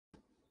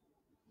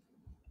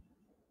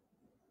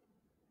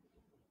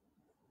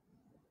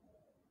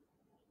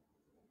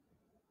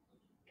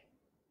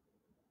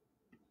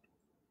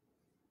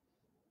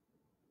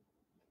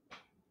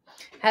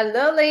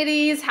Hello,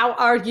 ladies. How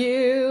are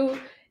you?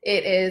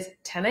 It is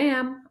 10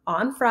 a.m.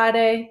 on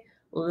Friday,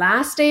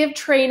 last day of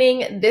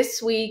training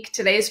this week.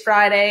 Today's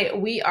Friday.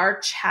 We are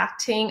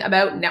chatting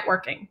about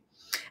networking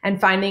and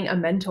finding a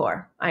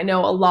mentor. I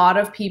know a lot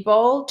of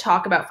people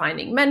talk about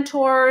finding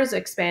mentors,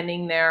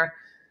 expanding their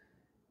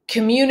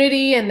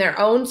community and their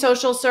own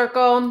social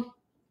circle.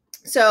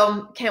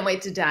 So can't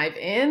wait to dive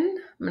in.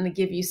 I'm going to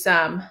give you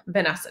some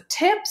Vanessa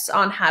tips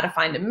on how to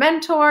find a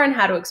mentor and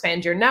how to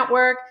expand your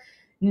network.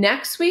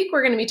 Next week,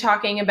 we're going to be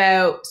talking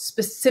about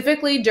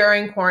specifically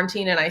during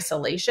quarantine and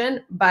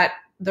isolation, but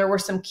there were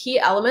some key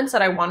elements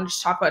that I wanted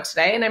to talk about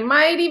today, and I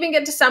might even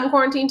get to some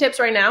quarantine tips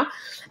right now,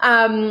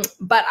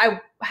 but I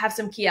have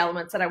some key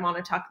elements that I want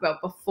to talk about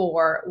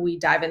before we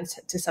dive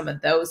into some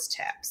of those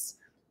tips,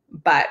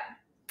 but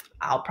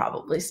I'll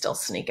probably still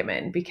sneak them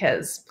in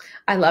because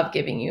I love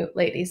giving you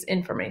ladies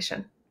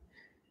information.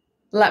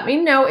 Let me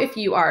know if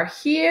you are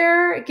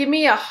here. Give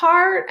me a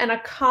heart and a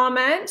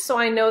comment so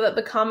I know that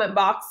the comment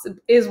box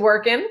is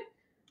working.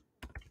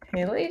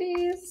 Hey,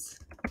 ladies.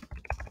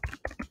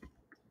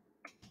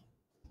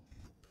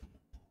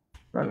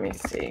 Let me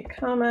see.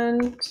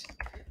 Comment.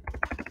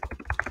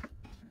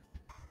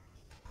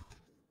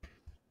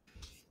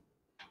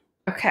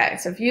 Okay,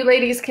 so if you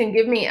ladies can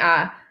give me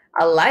a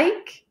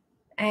like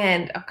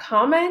and a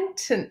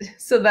comment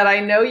so that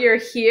I know you're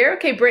here.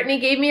 Okay, Brittany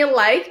gave me a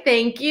like.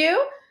 Thank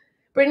you.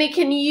 Brittany,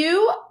 can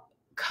you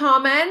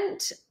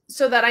comment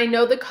so that I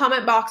know the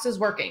comment box is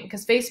working?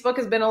 Because Facebook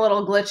has been a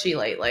little glitchy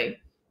lately.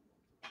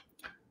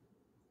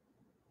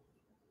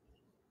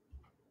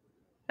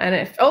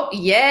 And oh,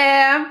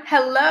 yeah.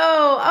 Hello.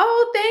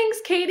 Oh,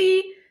 thanks,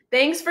 Katie.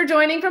 Thanks for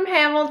joining from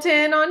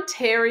Hamilton,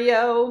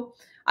 Ontario.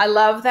 I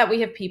love that we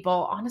have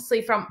people,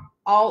 honestly, from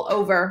all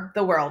over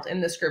the world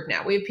in this group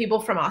now. We have people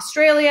from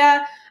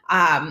Australia,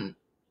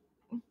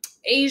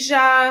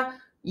 Asia,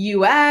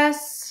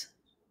 US,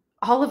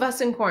 all of us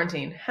in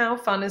quarantine. How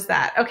fun is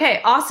that?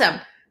 Okay, awesome.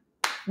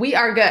 We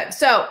are good.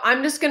 So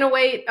I'm just going to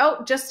wait.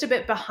 Oh, just a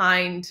bit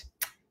behind.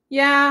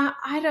 Yeah,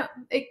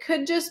 it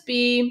could just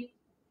be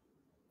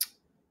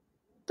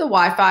the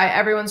Wi-Fi.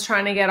 Everyone's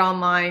trying to get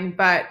online,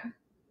 but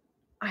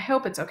I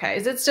hope it's okay.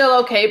 Is it still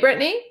okay,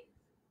 Brittany?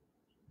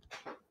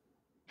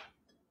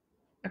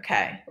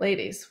 Okay,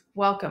 ladies,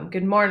 welcome.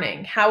 Good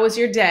morning. How was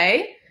your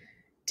day?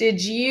 Did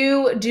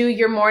you do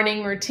your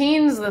morning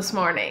routines this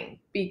morning?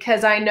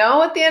 Because I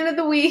know at the end of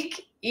the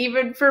week,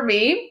 even for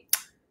me,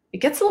 it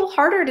gets a little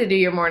harder to do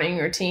your morning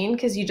routine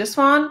because you just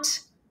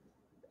want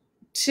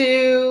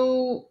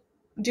to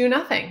do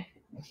nothing.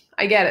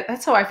 I get it.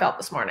 That's how I felt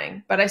this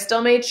morning. But I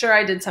still made sure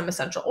I did some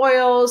essential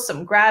oils,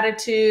 some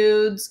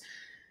gratitudes,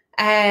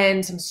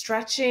 and some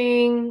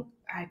stretching.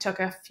 I took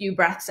a few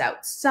breaths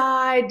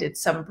outside, did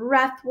some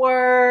breath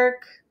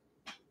work,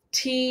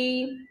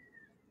 tea.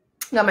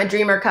 Got my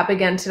dreamer cup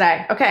again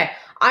today. Okay,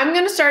 I'm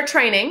going to start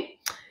training.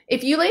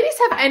 If you ladies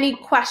have any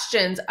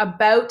questions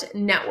about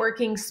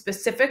networking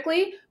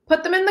specifically,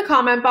 put them in the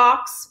comment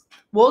box.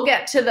 We'll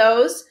get to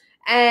those.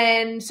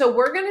 And so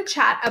we're going to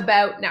chat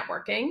about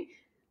networking.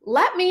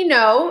 Let me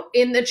know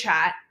in the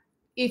chat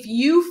if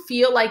you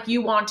feel like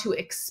you want to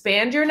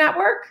expand your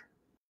network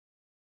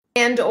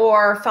and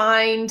or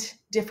find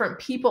different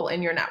people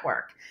in your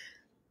network.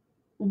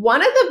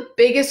 One of the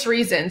biggest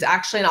reasons,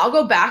 actually, and I'll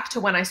go back to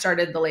when I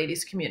started the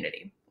ladies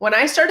community. When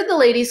I started the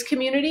ladies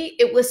community,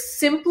 it was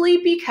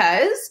simply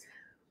because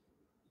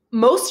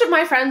most of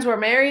my friends were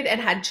married and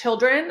had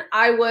children.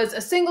 I was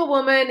a single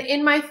woman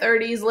in my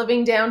 30s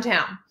living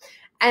downtown.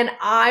 And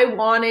I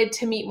wanted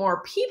to meet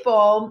more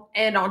people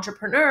and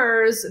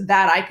entrepreneurs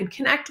that I could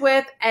connect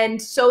with,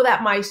 and so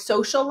that my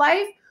social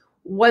life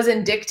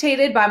wasn't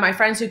dictated by my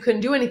friends who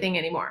couldn't do anything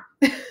anymore.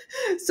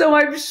 So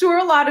I'm sure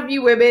a lot of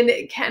you women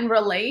can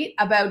relate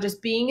about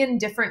just being in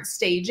different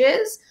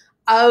stages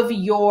of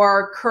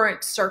your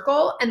current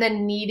circle and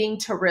then needing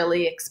to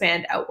really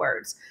expand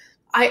outwards.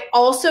 I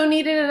also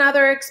needed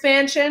another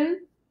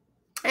expansion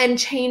and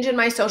change in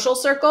my social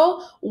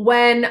circle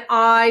when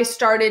I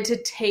started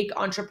to take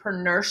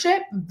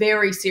entrepreneurship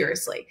very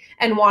seriously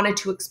and wanted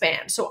to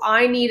expand. So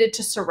I needed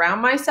to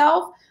surround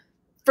myself,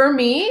 for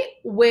me,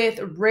 with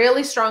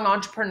really strong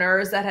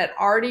entrepreneurs that had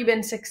already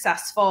been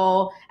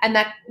successful and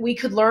that we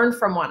could learn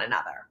from one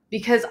another,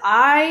 because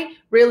I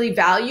really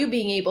value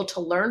being able to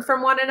learn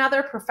from one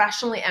another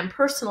professionally and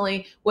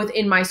personally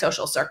within my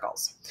social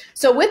circles.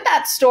 So with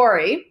that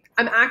story,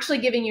 I'm actually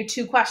giving you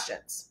two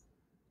questions.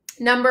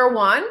 Number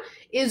one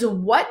is,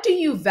 what do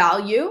you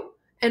value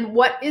and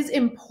what is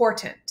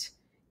important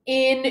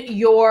in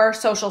your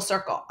social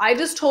circle? I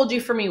just told you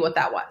for me what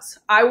that was.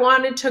 I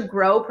wanted to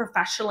grow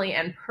professionally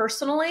and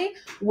personally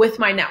with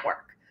my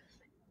network.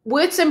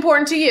 What's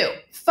important to you?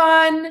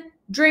 Fun,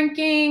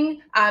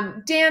 drinking,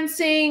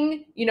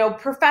 dancing,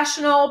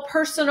 professional,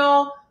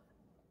 personal.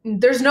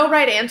 There's no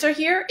right answer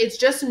here. It's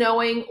just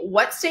knowing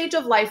what stage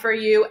of life are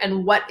you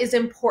and what is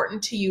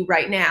important to you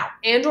right now.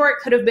 And or it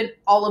could have been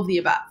all of the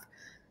above.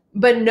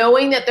 But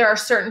knowing that there are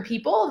certain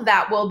people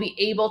that will be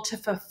able to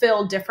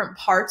fulfill different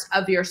parts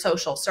of your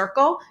social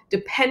circle,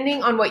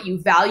 depending on what you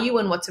value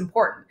and what's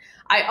important.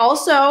 I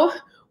also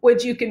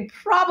which you can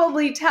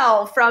probably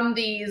tell from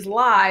these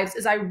lives,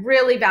 is I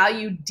really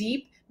value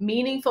deep,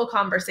 meaningful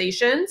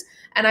conversations.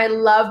 And I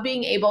love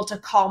being able to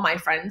call my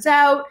friends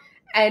out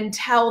and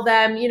tell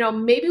them,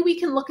 maybe we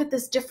can look at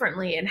this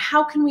differently, and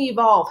how can we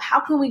evolve? How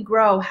can we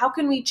grow? How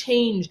can we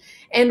change?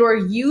 And or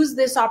use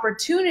this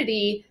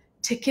opportunity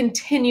to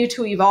continue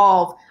to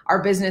evolve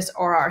our business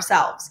or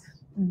ourselves.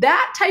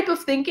 That type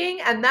of thinking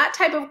and that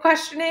type of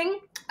questioning,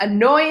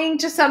 annoying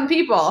to some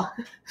people.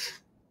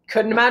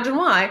 Couldn't imagine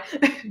why.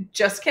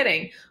 Just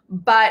kidding.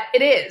 But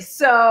it is.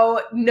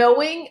 So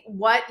knowing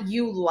what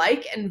you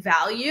like and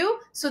value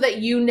so that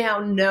you now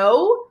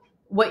know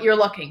what you're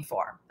looking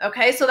for.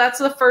 Okay, so that's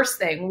the first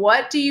thing.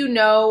 What do you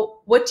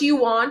know? What do you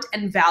want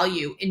and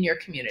value in your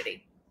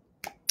community?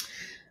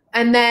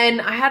 And then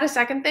I had a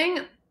second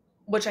thing,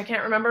 which I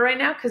can't remember right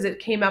now because it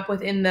came up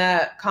within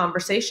the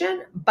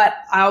conversation, but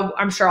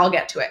I'm sure I'll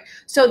get to it.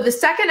 So the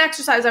second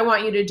exercise I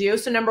want you to do,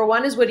 so number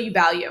one is, what do you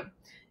value?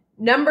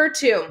 Number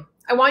two,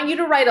 I want you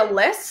to write a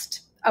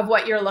list of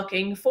what you're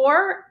looking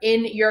for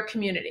in your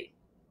community.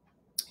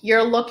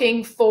 You're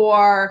looking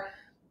for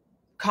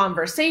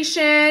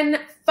conversation,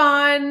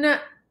 fun,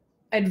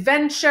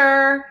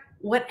 adventure,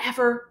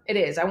 whatever it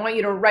is. I want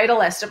you to write a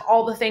list of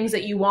all the things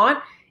that you want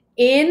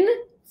in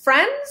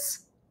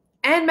friends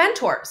and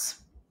mentors.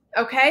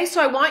 Okay,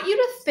 so I want you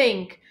to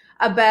think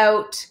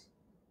about,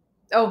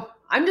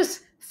 I'm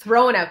just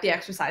throwing out the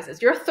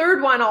exercises. Your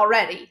third one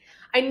already.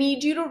 I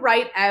need you to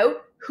write out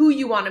who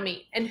you want to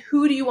meet and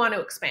who do you want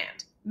to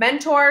expand.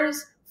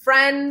 Mentors,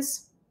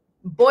 friends,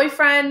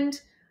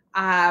 boyfriend.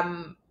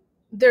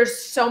 There's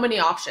so many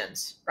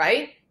options,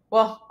 right?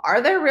 Well,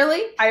 are there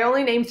really? I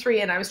only named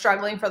 3 and I'm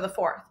struggling for the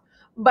 4th.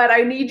 But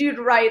I need you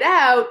to write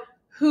out,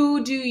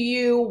 who do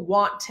you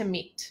want to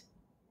meet?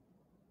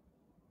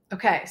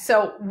 Okay,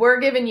 so we're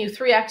giving you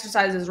 3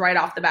 exercises right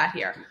off the bat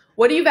here.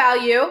 What do you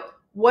value?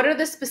 What are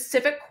the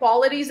specific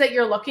qualities that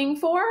you're looking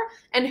for?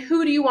 And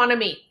who do you want to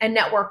meet and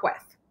network with?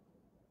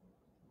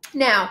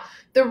 Now,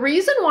 the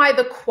reason why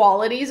the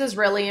qualities is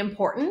really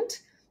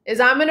important is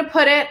I'm going to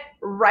put it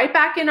right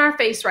back in our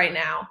face right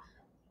now.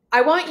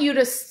 I want you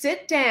to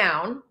sit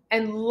down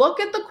and look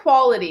at the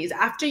qualities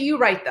after you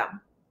write them.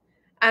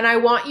 And I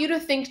want you to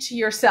think to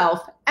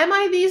yourself, am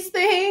I these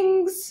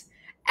things?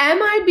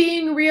 Am I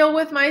being real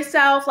with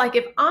myself? Like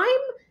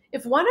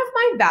if one of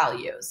my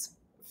values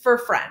for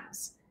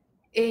friends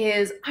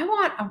is I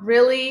want a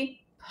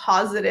really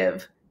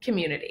positive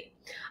community.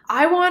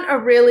 I want a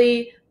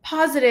really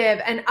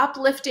positive and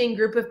uplifting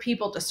group of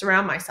people to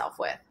surround myself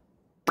with.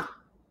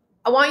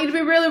 I want you to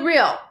be really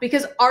real,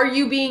 because are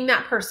you being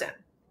that person?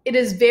 It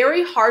is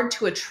very hard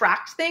to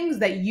attract things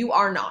that you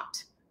are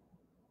not.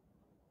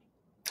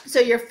 So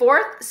your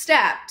 4th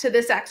step to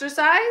this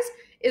exercise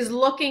is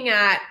looking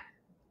at,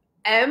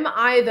 am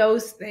I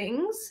those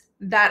things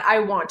that I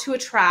want to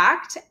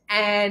attract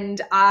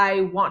and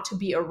I want to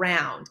be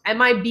around? Am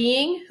I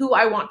being who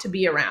I want to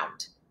be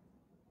around?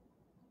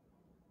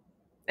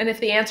 And if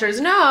the answer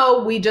is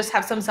no, we just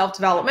have some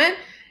self-development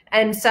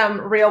and some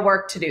real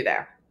work to do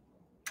there.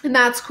 And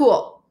that's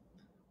cool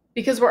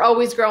because we're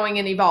always growing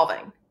and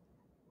evolving.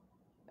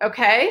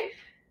 Okay?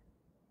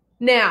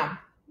 Now,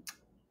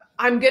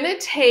 I'm going to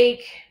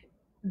take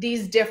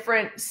these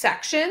different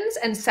sections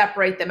and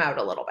separate them out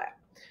a little bit.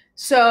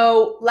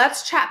 So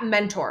let's chat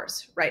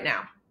mentors right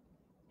now.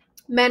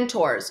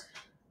 Mentors,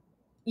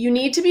 you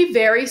need to be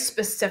very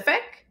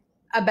specific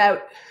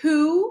about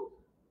who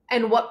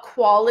and what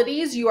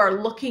qualities you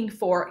are looking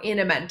for in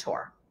a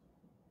mentor.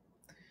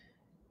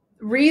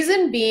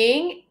 Reason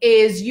being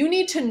is you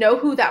need to know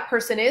who that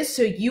person is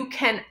so you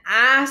can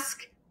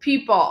ask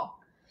people.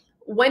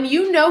 When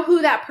you know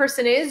who that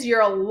person is,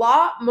 you're a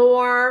lot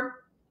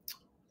more,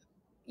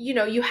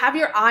 you have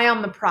your eye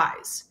on the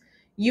prize.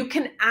 You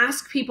can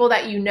ask people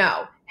that you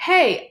know,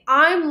 hey,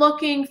 I'm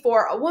looking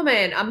for a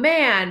woman, a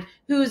man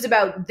who's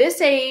about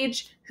this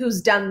age,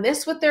 who's done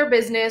this with their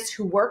business,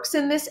 who works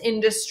in this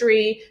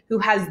industry, who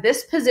has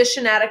this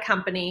position at a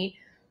company.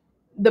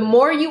 The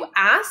more you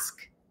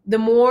ask, the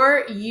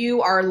more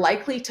you are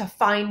likely to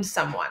find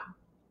someone.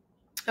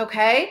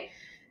 Okay?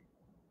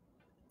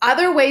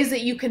 Other ways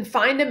that you can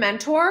find a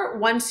mentor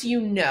once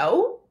you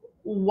know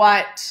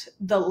what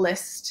the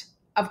list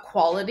of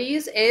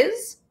qualities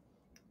is,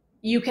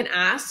 you can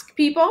ask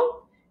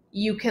people,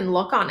 you can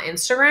look on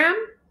Instagram,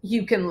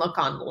 you can look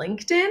on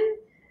LinkedIn.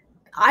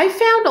 I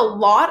found a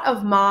lot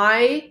of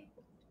my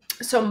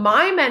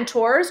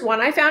mentors,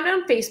 one I found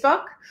on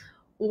Facebook,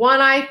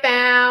 one I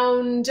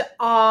found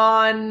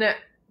on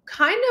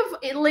kind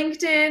of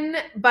LinkedIn,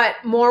 but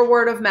more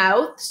word of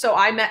mouth. So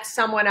I met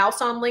someone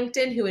else on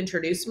LinkedIn who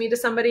introduced me to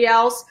somebody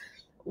else.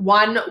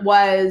 One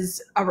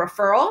was a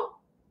referral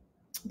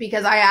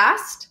because I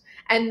asked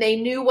and they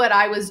knew what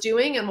I was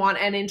doing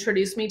and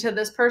introduced me to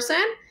this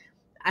person.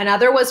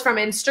 Another was from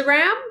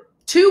Instagram.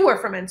 2 were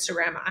from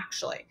Instagram,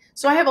 actually.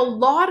 So I have a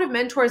lot of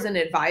mentors and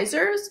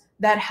advisors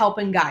that help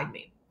and guide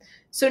me.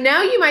 So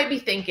now you might be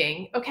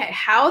thinking, okay,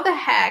 how the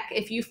heck,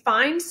 if you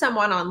find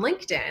someone on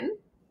LinkedIn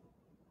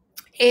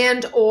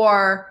and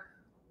or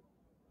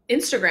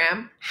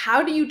Instagram,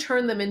 how do you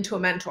turn them into a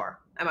mentor?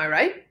 Am I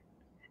right?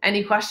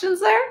 Any questions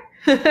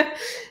there?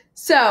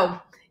 So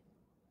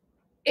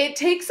it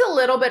takes a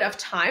little bit of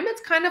time.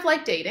 It's kind of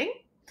like dating.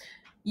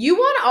 You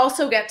want to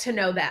also get to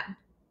know them.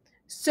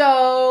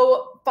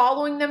 So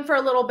following them for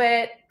a little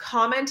bit,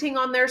 commenting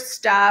on their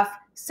stuff,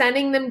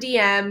 sending them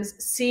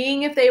DMs,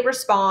 seeing if they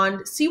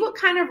respond, see what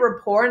kind of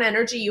rapport and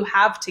energy you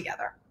have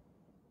together.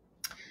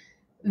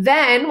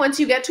 Then once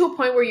you get to a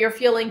point where you're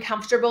feeling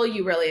comfortable,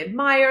 you really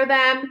admire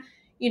them,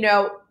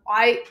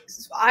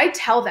 I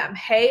tell them,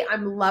 hey,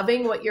 I'm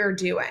loving what you're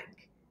doing.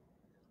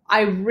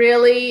 I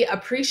really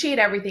appreciate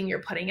everything you're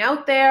putting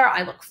out there.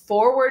 I look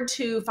forward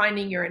to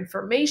finding your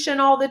information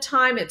all the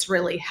time. It's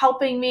really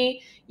helping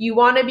me. You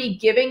want to be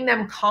giving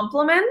them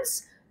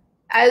compliments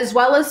as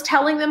well as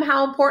telling them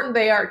how important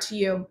they are to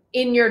you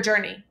in your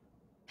journey.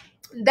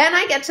 Then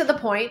I get to the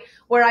point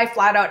where I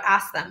flat out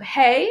ask them,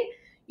 hey,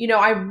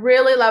 I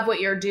really love what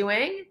you're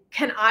doing.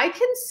 Can I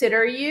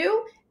consider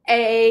you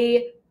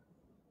a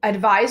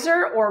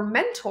advisor or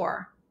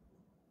mentor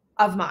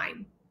of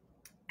mine?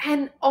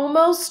 And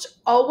almost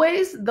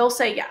always they'll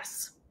say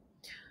yes.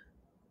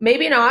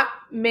 Maybe not,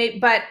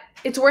 but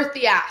it's worth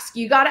the ask.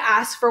 You got to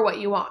ask for what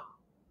you want.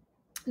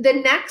 The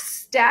next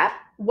step,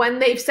 when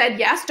they've said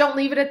yes, don't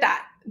leave it at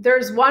that.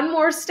 There's one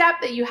more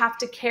step that you have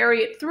to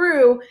carry it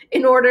through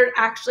in order to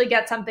actually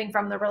get something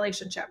from the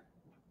relationship.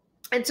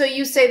 And so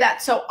you say,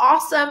 that's so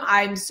awesome.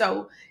 I'm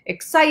so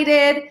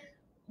excited,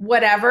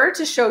 whatever,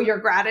 to show your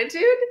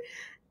gratitude.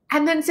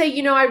 And then say,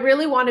 I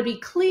really want to be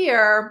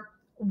clear.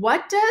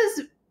 What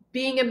does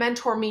being a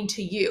mentor mean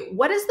to you?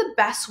 What is the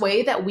best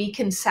way that we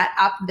can set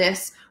up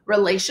this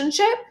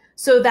relationship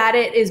so that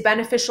it is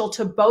beneficial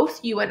to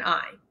both you and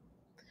I?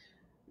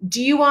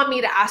 Do you want me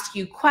to ask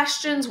you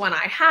questions when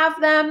I have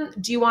them?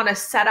 Do you want to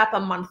set up a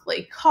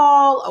monthly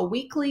call, a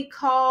weekly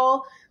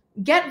call?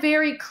 Get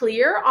very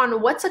clear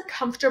on what's a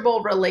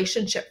comfortable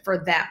relationship for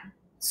them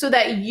so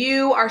that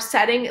you are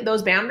setting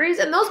those boundaries.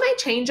 And those may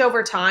change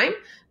over time,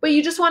 but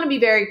you just want to be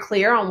very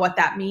clear on what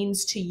that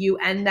means to you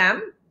and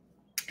them.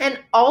 And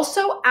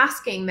also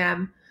asking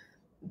them,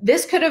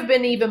 this could have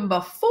been even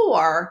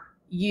before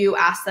you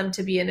asked them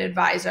to be an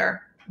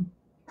advisor,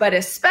 but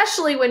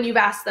especially when you've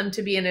asked them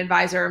to be an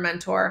advisor or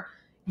mentor,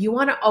 you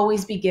want to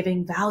always be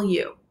giving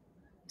value.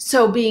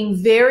 So being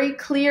very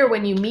clear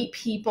when you meet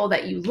people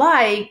that you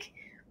like,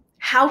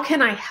 how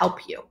can I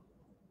help you?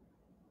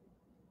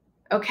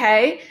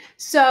 Okay,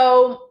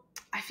 so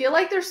I feel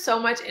like there's so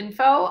much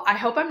info. I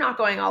hope I'm not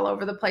going all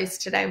over the place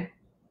today,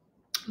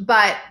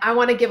 but I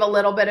want to give a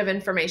little bit of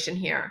information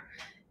here.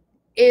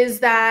 Is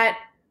that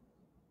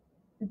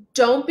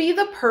don't be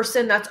the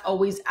person that's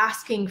always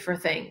asking for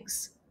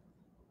things.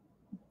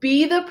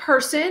 Be the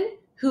person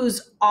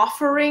who's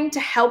offering to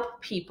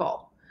help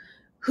people,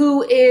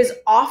 who is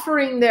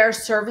offering their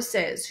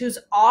services, who's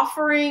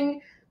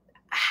offering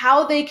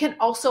how they can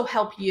also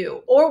help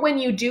you. Or when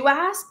you do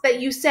ask, that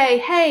you say,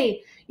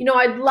 hey,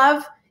 I'd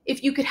love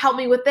if you could help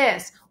me with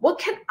this. What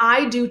can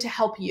I do to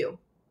help you?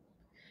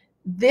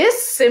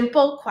 This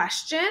simple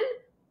question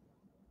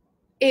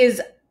is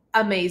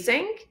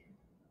amazing.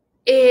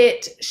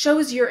 It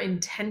shows your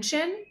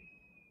intention.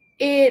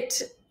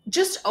 It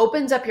just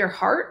opens up your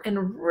heart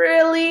and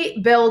really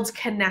builds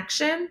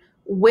connection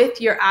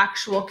with your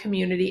actual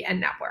community and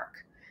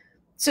network.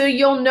 So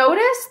you'll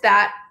notice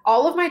that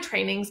all of my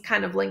trainings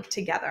kind of link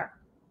together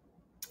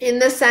in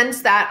the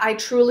sense that I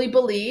truly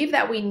believe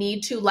that we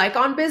need to, like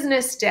on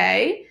business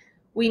day,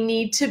 we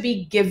need to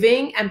be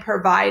giving and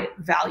provide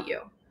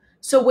value.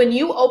 So when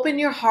you open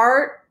your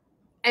heart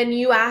and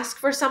you ask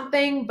for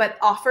something, but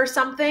offer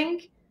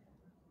something,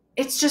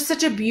 it's just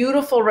such a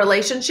beautiful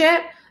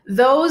relationship.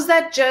 Those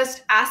that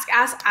just ask,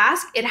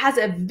 it has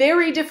a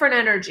very different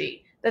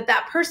energy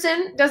that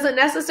person doesn't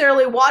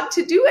necessarily want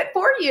to do it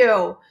for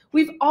you.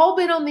 We've all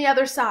been on the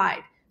other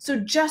side. So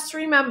just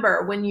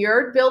remember, when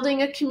you're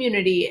building a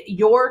community,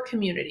 your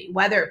community,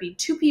 whether it be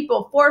 2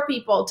 people, 4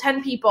 people,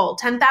 10 people,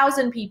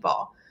 10,000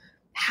 people,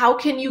 how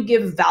can you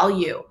give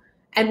value?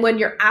 And when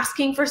you're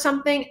asking for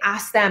something,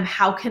 ask them,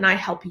 how can I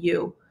help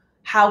you?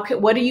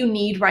 What do you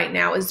need right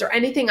now? Is there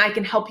anything I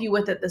can help you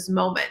with at this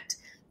moment?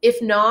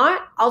 If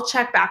not, I'll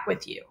check back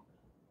with you.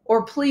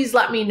 Or please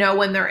let me know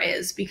when there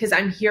is, because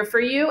I'm here for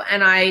you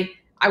and I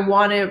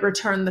want to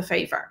return the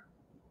favor.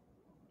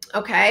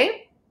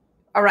 Okay?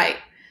 All right.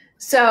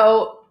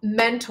 So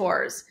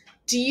mentors.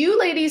 Do you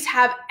ladies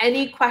have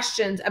any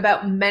questions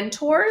about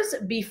mentors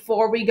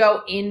before we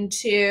go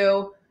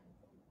into,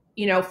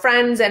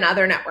 friends and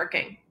other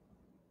networking?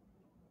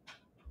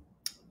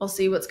 We'll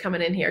see what's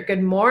coming in here.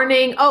 Good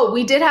morning. Oh,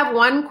 we did have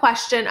one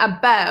question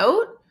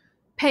about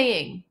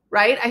paying,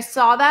 right? I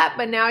saw that,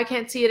 but now I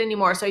can't see it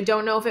anymore. So I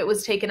don't know if it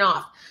was taken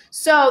off.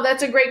 So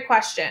that's a great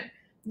question.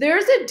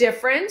 There's a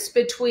difference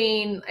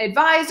between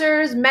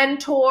advisors,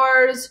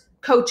 mentors,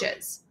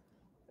 coaches.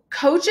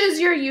 Coaches,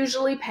 you're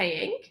usually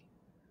paying.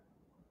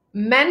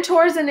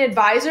 Mentors and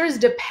advisors,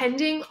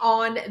 depending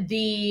on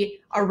the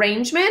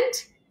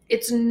arrangement,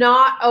 it's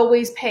not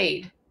always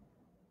paid.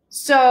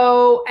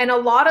 So, and a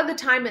lot of the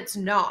time it's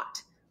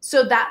not.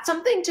 So that's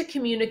something to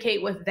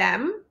communicate with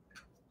them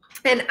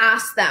and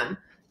ask them,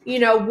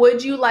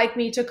 would you like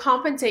me to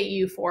compensate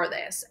you for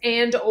this?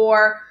 And,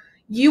 or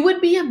you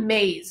would be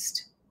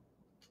amazed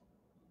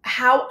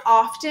how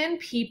often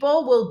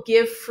people will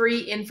give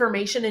free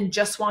information and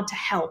just want to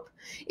help.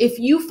 If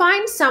you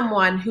find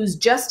someone who's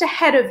just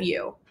ahead of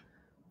you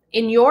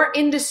in your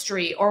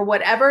industry or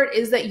whatever it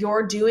is that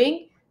you're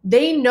doing,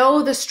 they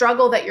know the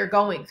struggle that you're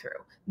going through.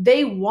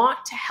 They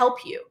want to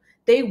help you.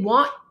 They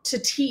want to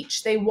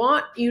teach. They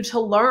want you to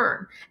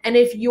learn. And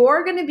if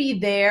you're going to be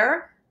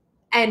there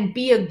and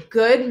be a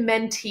good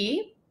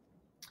mentee,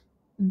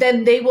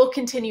 then they will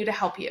continue to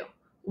help you.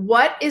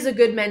 What is a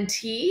good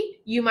mentee,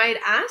 you might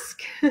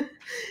ask,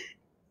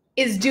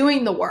 is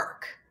doing the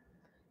work.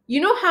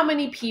 You know how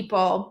many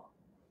people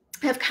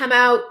have come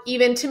out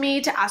even to me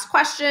to ask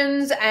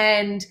questions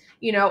and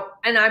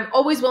I'm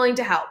always willing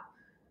to help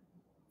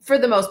for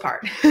the most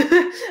part.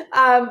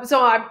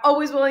 So I'm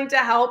always willing to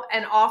help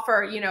and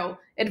offer,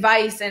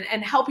 advice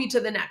and help you to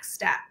the next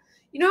step.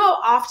 You know how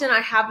often I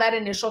have that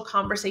initial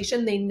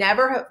conversation, they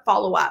never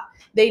follow up.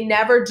 They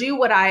never do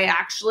what I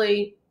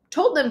actually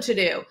told them to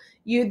do.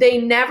 They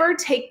never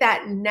take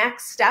that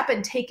next step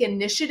and take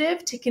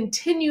initiative to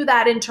continue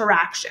that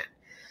interaction.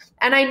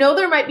 And I know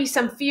there might be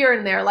some fear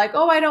in there, like,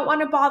 oh, I don't want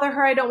to bother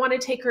her. I don't want to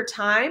take her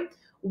time.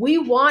 We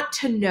want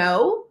to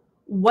know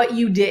what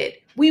you did.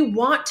 We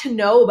want to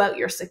know about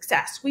your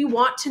success. We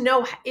want to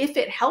know if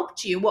it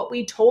helped you, what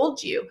we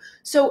told you.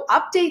 So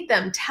update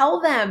them, tell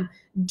them,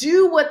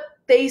 do what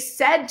they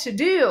said to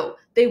do.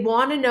 They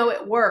want to know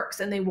it works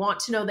and they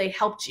want to know they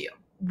helped you.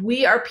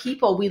 We are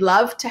people. We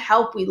love to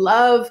help. We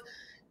love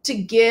to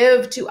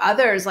give to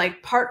others.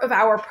 Like, part of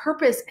our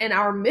purpose and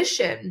our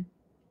mission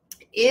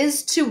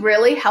is to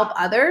really help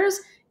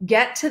others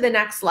get to the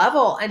next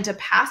level and to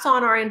pass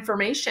on our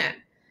information.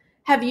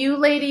 Have you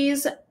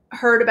ladies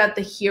heard about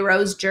the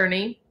hero's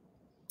journey?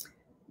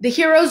 The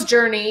hero's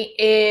journey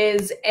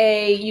is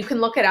you can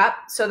look it up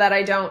so that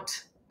I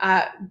don't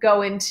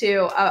go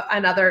into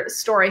another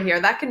story here.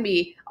 That can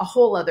be a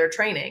whole other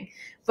training,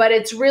 but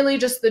it's really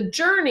just the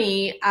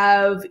journey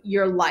of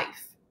your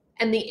life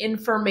and the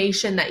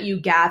information that you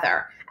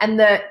gather. And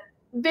the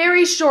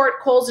very short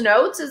Cole's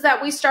Notes is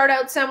that we start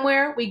out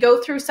somewhere, we go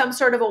through some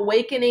sort of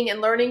awakening and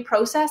learning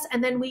process,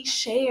 and then we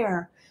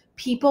share.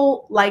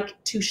 People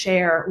like to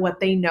share what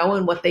they know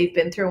and what they've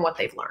been through and what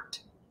they've learned.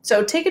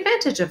 So take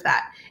advantage of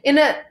that in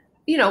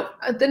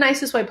the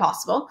nicest way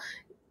possible.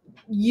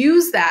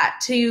 Use that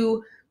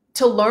to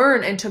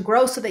learn and to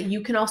grow so that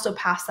you can also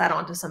pass that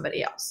on to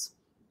somebody else.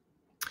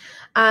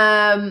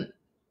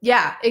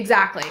 Yeah,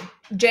 exactly.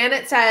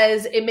 Janet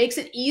says it makes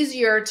it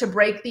easier to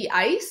break the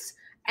ice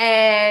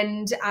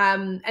and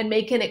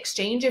make an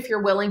exchange if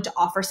you're willing to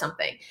offer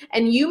something.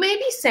 And you may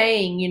be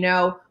saying,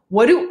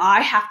 what do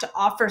I have to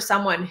offer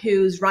someone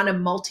who's run a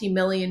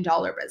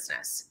multi-million-dollar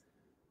business?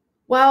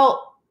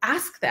 Well,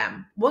 ask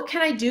them, what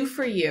can I do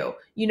for you?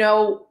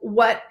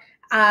 What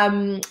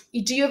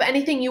do you have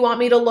anything you want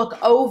me to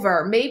look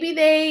over? Maybe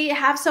they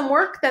have some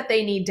work that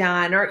they need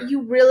done, or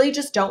you really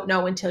just don't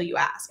know until you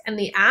ask. And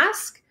the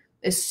ask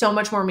is so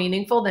much more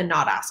meaningful than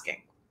not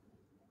asking.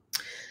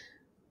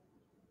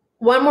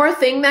 One more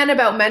thing then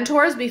about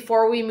mentors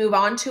before we move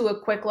on to a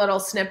quick little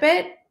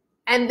snippet.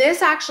 And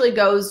this actually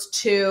goes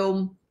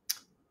to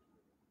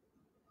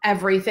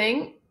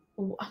everything.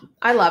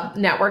 I love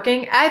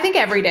networking. I think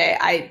every day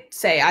I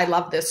say I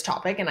love this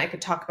topic and I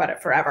could talk about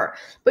it forever.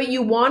 But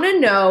you want to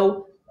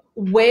know,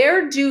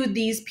 where do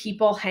these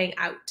people hang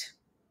out?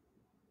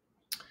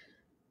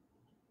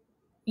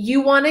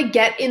 You want to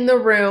get in the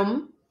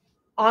room,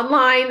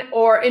 online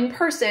or in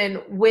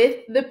person,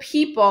 with the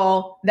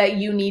people that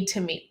you need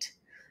to meet.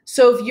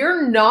 So if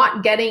you're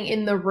not getting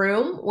in the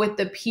room with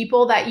the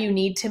people that you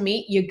need to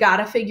meet, you got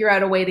to figure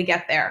out a way to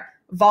get there.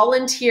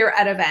 Volunteer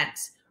at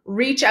events.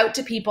 Reach out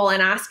to people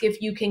and ask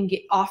if you can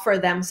offer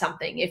them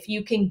something, if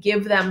you can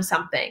give them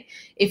something,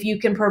 if you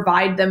can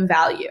provide them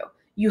value.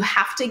 You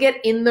have to get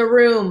in the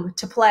room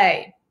to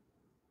play.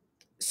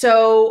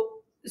 So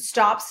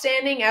stop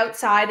standing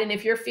outside. And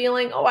if you're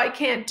feeling, oh, I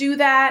can't do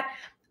that,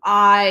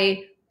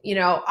 I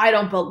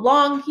don't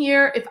belong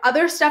here. If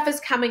other stuff is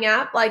coming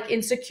up, like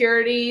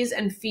insecurities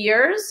and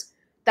fears,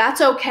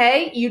 that's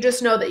okay. You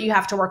just know that you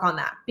have to work on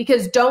that,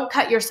 because don't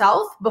cut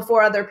yourself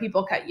before other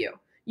people cut you.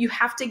 You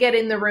have to get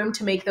in the room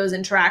to make those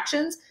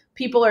interactions.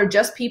 People are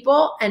just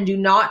people and do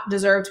not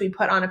deserve to be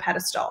put on a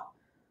pedestal.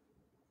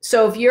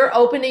 So if you're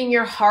opening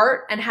your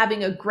heart and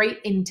having a great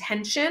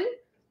intention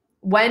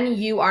when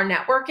you are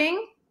networking,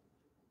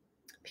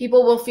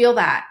 people will feel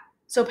that.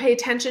 So pay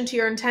attention to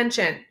your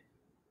intention.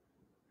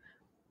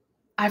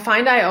 I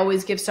find I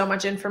always give so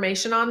much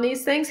information on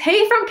these things.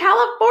 Hey, from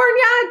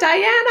California,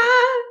 Diana.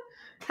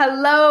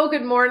 Hello,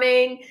 good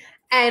morning.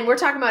 And we're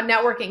talking about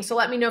networking. So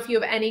let me know if you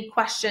have any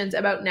questions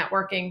about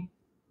networking.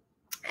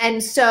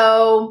 And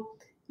so,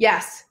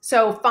 yes,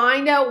 so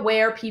find out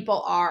where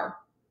people are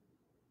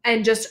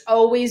and just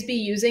always be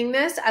using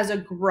this as a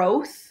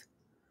growth.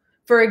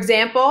 For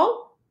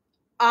example,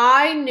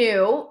 I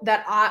knew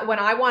that when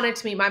I wanted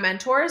to meet my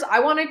mentors, I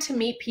wanted to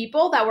meet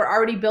people that were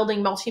already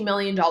building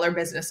multi-million-dollar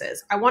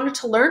businesses. I wanted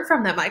to learn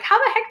from them. Like, how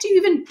the heck do you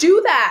even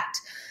do that?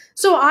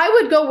 So I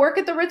would go work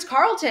at the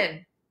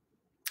Ritz-Carlton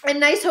and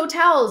nice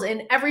hotels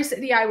in every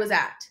city I was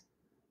at.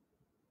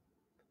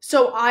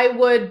 So I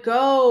would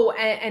go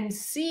and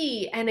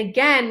see. And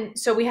again,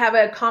 so we have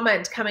a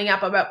comment coming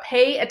up about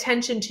pay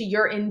attention to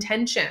your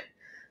intention.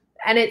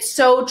 And it's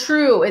so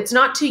true. It's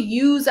not to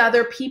use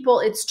other people,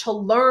 it's to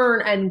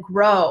learn and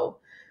grow.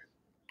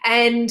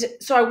 And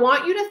so I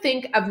want you to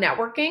think of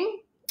networking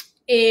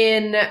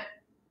in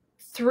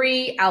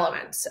 3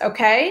 elements,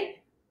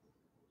 okay?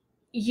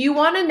 You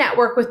want to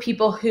network with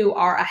people who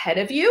are ahead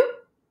of you,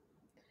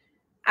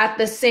 at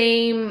the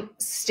same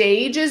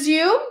stage as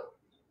you,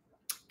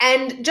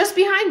 and just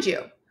behind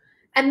you.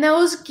 And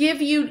those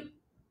give you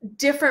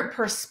different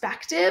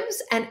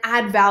perspectives and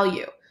add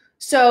value.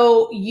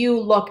 So you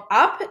look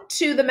up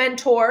to the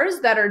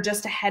mentors that are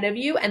just ahead of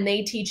you and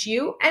they teach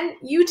you, and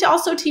you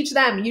also teach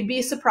them. You'd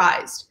be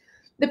surprised.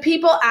 The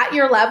people at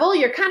your level,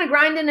 you're kind of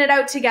grinding it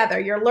out together.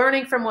 You're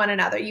learning from one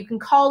another. You can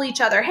call each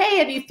other. Hey,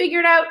 have you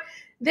figured out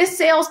this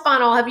sales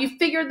funnel? Have you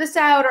figured this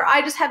out? Or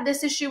I just had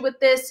this issue with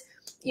this,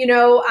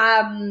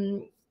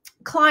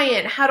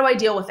 client. How do I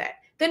deal with it?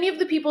 Then you have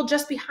the people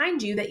just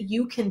behind you that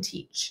you can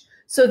teach.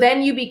 So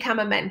then you become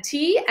a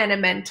mentee and a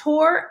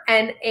mentor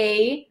and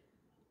a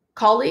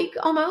colleague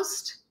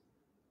almost.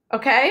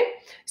 Okay.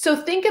 So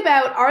think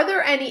about, are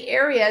there any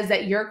areas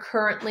that you're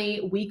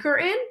currently weaker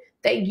in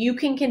that you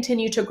can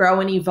continue to grow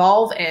and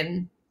evolve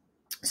in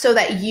so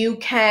that you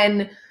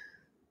can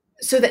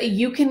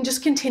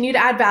just continue to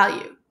add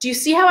value? Do you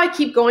see how I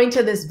keep going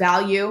to this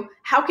value?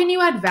 How can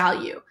you add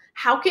value?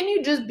 How can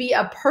you just be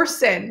a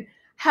person?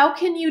 How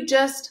can you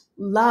just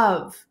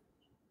love?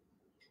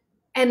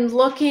 And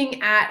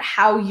looking at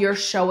how you're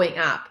showing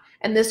up.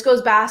 And this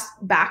goes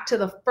back to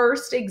the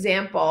first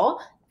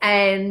example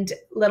and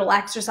little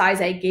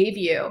exercise I gave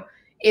you,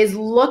 is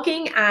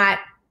looking at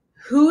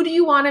who do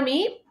you want to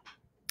meet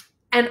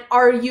and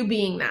are you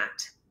being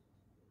that?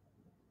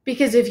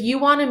 Because if you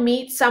want to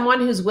meet someone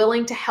who's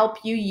willing to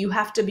help you, you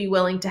have to be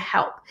willing to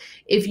help.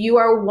 If you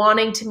are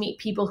wanting to meet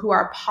people who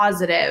are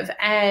positive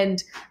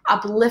and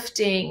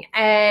uplifting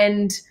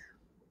and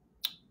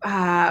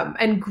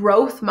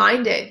growth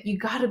minded, you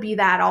got to be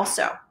that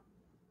also.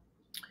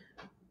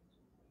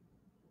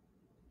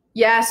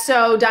 Yeah,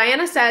 so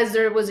Diana says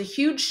there was a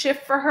huge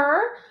shift for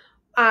her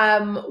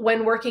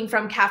when working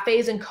from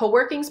cafes and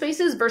co-working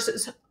spaces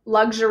versus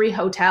luxury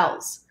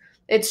hotels.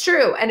 It's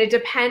true, and it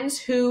depends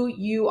who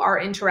you are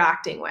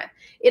interacting with.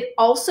 It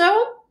also,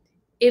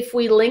 if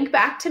we link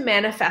back to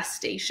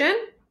manifestation,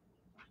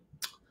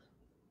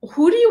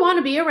 who do you want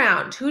to be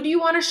around? Who do you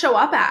want to show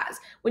up as?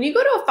 When you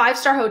go to a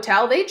 5-star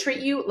hotel, they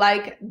treat you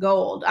like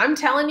gold. I'm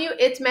telling you,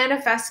 it's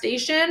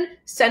manifestation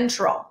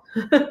central.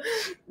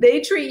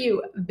 They treat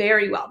you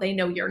very well. They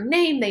know your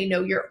name, they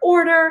know your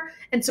order,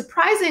 and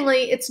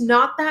surprisingly, it's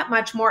not that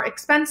much more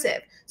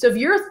expensive. So if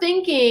you're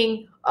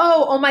thinking,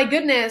 oh my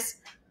goodness,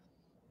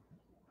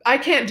 I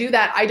can't do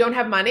that, I don't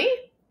have money,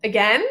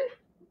 again,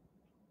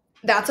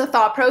 that's a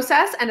thought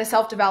process and a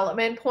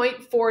self-development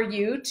point for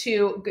you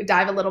to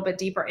dive a little bit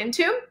deeper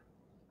into.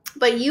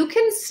 But you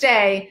can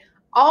stay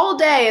all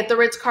day at the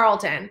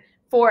Ritz-Carlton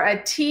for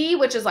a tea,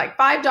 which is like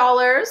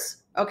 $5,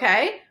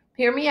 okay?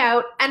 Hear me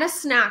out, and a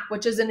snack,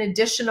 which is an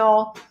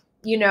additional,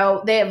 they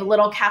have a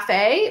little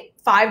cafe,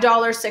 $5,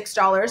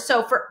 $6.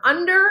 So for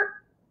under,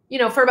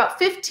 for about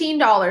 $15,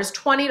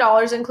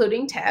 $20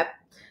 including tip,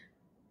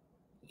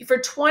 for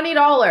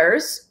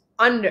 $20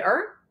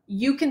 under,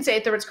 you can stay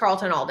at the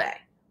Ritz-Carlton all day.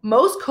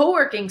 Most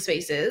co-working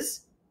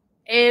spaces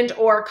and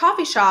or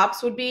coffee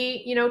shops would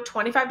be,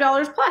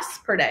 $25 plus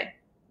per day.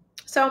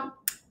 So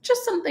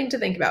just something to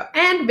think about,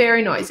 and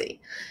very noisy.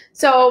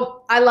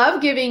 So I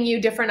love giving you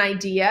different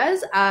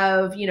ideas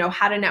of,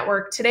 how to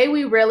network. Today,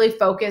 we really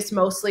focus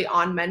mostly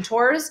on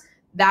mentors,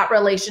 that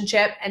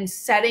relationship, and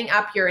setting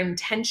up your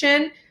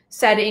intention,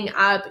 setting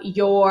up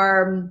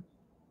your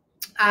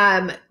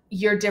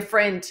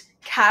different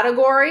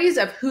categories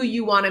of who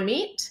you want to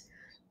meet,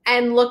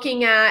 and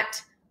looking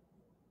at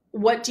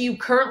what do you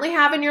currently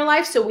have in your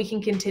life so we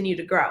can continue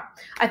to grow.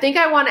 I think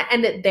I want to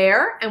end it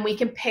there, and we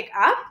can pick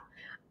up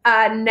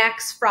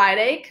next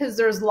Friday, because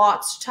there's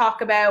lots to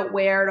talk about,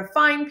 where to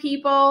find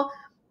people,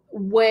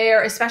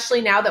 where,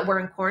 especially now that we're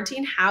in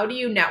quarantine, how do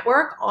you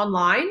network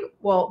online?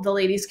 Well, the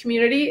ladies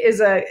community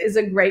is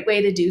a great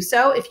way to do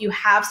so. If you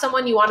have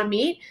someone you want to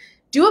meet,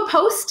 do a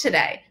post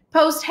today.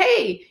 Post,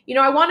 hey,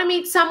 I want to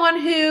meet someone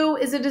who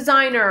is a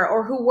designer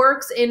or who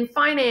works in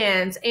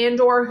finance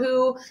and or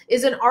who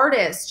is an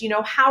artist.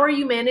 How are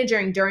you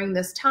managing during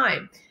this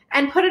time?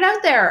 And put it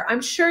out there.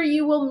 I'm sure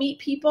you will meet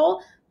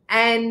people,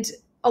 and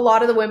a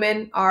lot of the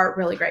women are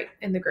really great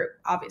in the group,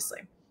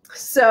 obviously.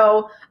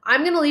 So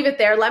I'm going to leave it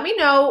there. Let me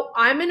know.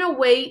 I'm going to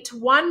wait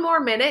 1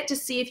 more minute to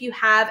see if you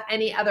have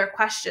any other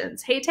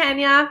questions. Hey,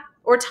 Tanya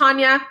or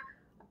Tanya.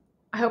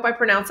 I hope I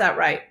pronounced that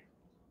right.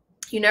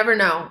 You never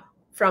know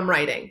from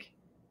writing.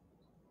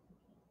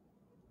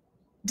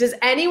 Does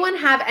anyone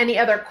have any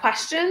other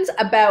questions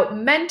about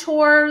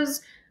mentors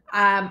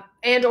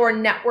and or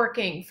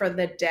networking for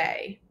the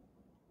day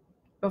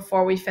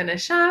before we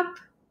finish up?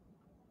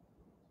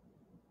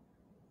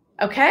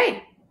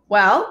 Okay,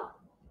 well,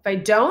 if I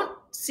don't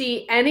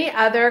see any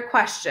other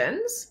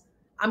questions,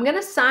 I'm going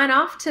to sign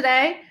off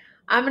today.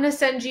 I'm going to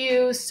send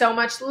you so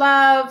much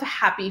love.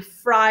 Happy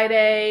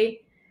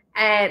Friday.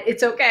 And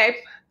it's okay.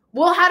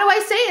 Well, how do I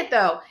say it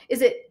though?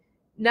 Is it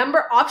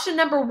option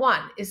number 1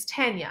 is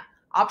Tanya.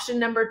 Option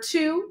number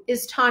 2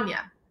 is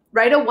Tanya.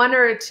 Write a 1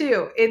 or a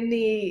 2 in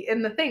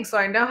the thing so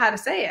I know how to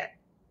say it.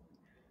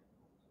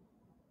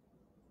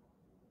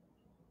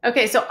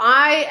 Okay, so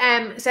I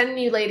am sending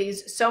you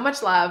ladies so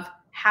much love.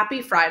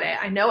 Happy Friday.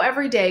 I know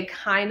every day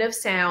kind of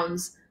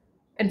sounds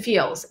and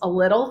feels a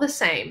little the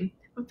same.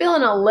 I'm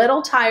feeling a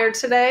little tired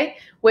today,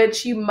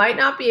 which you might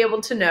not be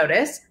able to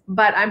notice,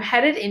 but I'm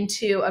headed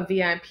into a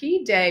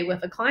VIP day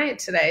with a client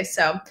today.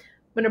 So I'm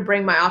going to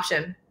bring my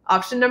option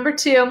number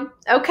 2.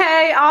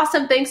 Okay,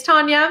 awesome. Thanks,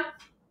 Tanya.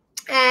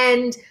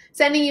 And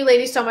sending you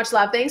ladies so much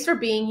love. Thanks for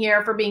being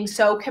here, for being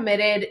so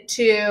committed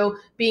to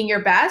being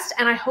your best.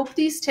 And I hope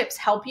these tips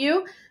help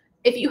you.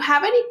 If you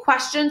have any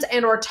questions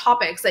and or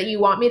topics that you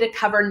want me to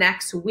cover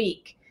next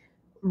week,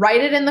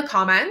 write it in the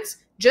comments.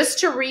 Just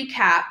to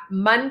recap,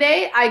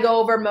 Monday, I go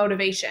over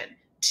motivation.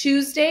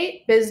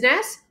 Tuesday,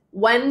 business.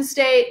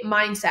 Wednesday,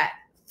 mindset.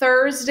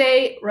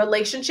 Thursday,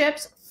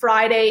 relationships.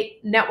 Friday,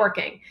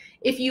 networking.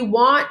 If you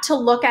want to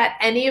look at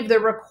any of the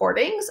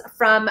recordings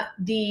from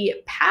the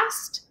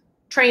past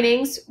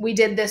trainings we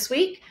did this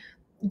week,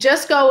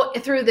 just go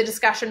through the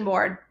discussion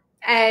board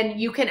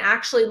and you can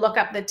actually look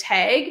up the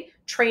tag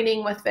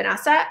training with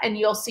Vanessa and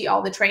you'll see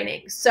all the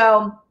trainings.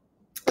 So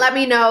let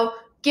me know,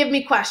 give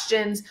me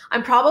questions.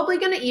 I'm probably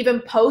going to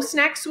even post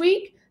next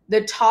week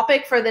the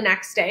topic for the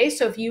next day.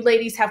 So if you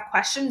ladies have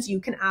questions,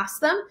 you can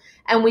ask them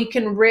and we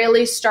can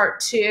really start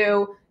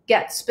to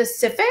get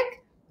specific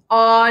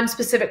on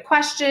specific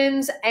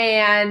questions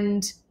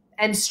and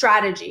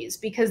strategies,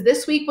 because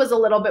this week was a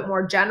little bit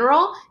more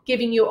general,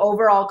 giving you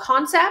overall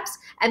concepts,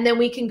 and then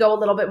we can go a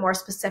little bit more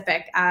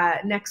specific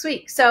next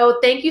week. So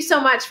thank you so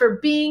much for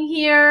being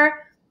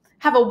here.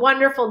 Have a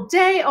wonderful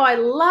day. Oh, I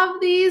love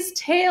these.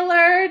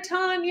 Taylor,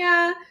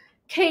 Tanya,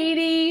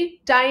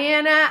 Katie,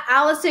 Diana,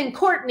 Allison,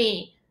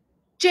 Courtney,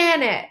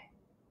 Janet,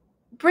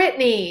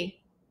 Brittany,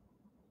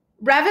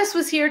 Revis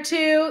was here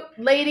too.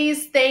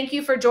 Ladies, thank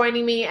you for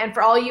joining me. And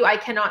for all you I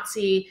cannot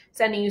see,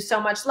 sending you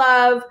so much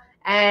love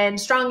and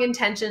strong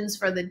intentions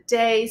for the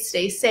day.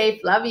 Stay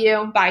safe. Love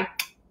you. Bye.